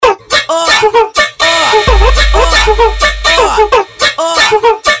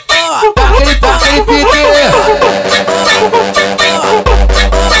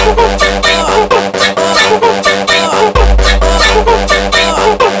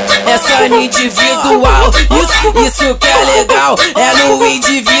no individual, isso que é legal. É no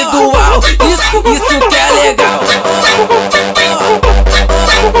individual, isso que é legal.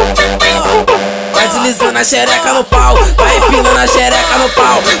 Vai deslizando a xereca no pau, vai empinando a xereca no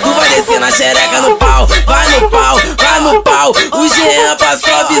pau. Tu vai descendo a xereca no pau, vai no pau, vai no pau. O Jean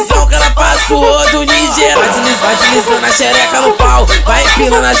passou a visão que ela passou do ninja. Vai deslizando a xereca no pau, vai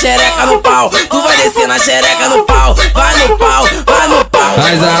empinando a xereca no pau. Tu vai descendo a xereca no pau, vai no pau, vai no pau.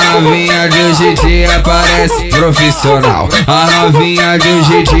 Mas a novinha de hoje em dia parece profissional. A novinha de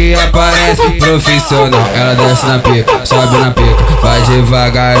hoje em dia parece profissional. Ela desce na pica, sobe na pica, vai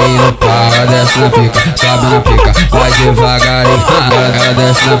devagarinho no pau. Ela desce na pica, sobe na pica, vai devagarinho. Ela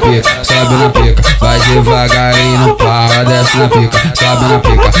desce na pica, sobe na pica, vai devagarinho no pau. Ela desce na pica, sobe na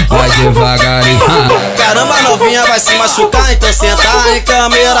pica, vai devagarinho. Caramba, novinha vai se machucar, então senta em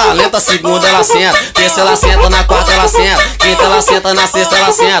câmera lenta. Segunda ela senta, terça ela senta, na quarta ela senta, quinta ela senta, na sexta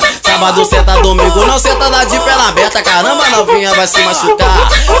ela senta, sábado senta, domingo não senta, dá de perna aberta. Caramba, novinha vai se machucar.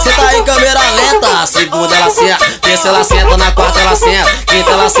 Senta em câmera lenta, segunda ela senta, terça ela senta, na quarta ela senta,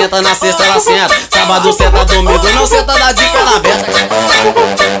 quinta ela senta, na sexta ela senta, sábado senta, domingo não senta, dá de perna aberta.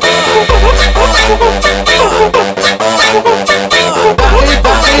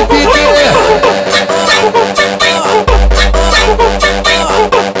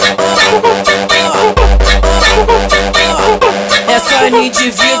 Essa no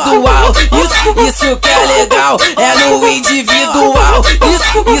individual, isso que é legal. É no individual,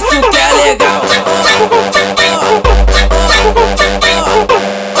 isso que é legal.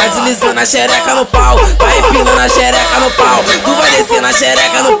 Vai deslizando a xereca no pau, vai empinando a xereca no pau. Tu vai descendo a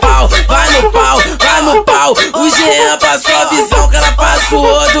xereca no pau, vai no pau, vai no pau. O Jean passou a visão que ela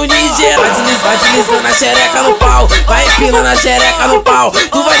passou do ninja. Vai deslizando a xereca no pau, vai empinando a xereca no pau.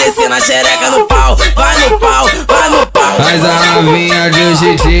 Tu vai descendo a xereca no pau, vai no pau, vai no pau. Mas a novinha de hoje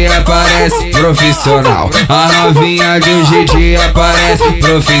em dia parece profissional. A novinha de hoje em dia parece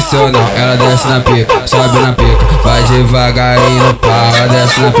profissional. Ela desce na pica, sobe na pica, vai devagarinho no pau. Ela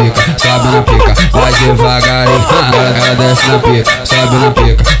desce na pica, sobe na pica, vai devagarinho. Ela desce na pica, sobe na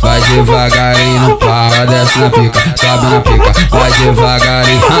pica, vai devagarinho no pau. Ela desce na pica, sobe na pica, vai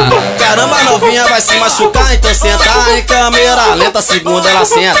devagarinho. Caramba, novinha vai se machucar, então senta em câmera lenta. Segunda ela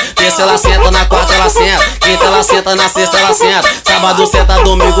senta, terça ela senta, na quarta ela senta, quinta ela senta, na sexta ela senta, sábado senta,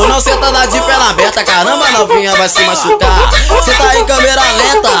 domingo não senta, dá de perna aberta. Caramba, novinha vai se machucar. Senta em câmera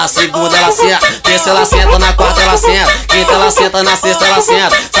lenta, segunda ela senta, terça ela senta, na quarta ela senta, quinta ela senta, na sexta ela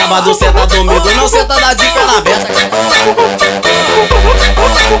senta, sábado senta, domingo não senta, dá de perna aberta.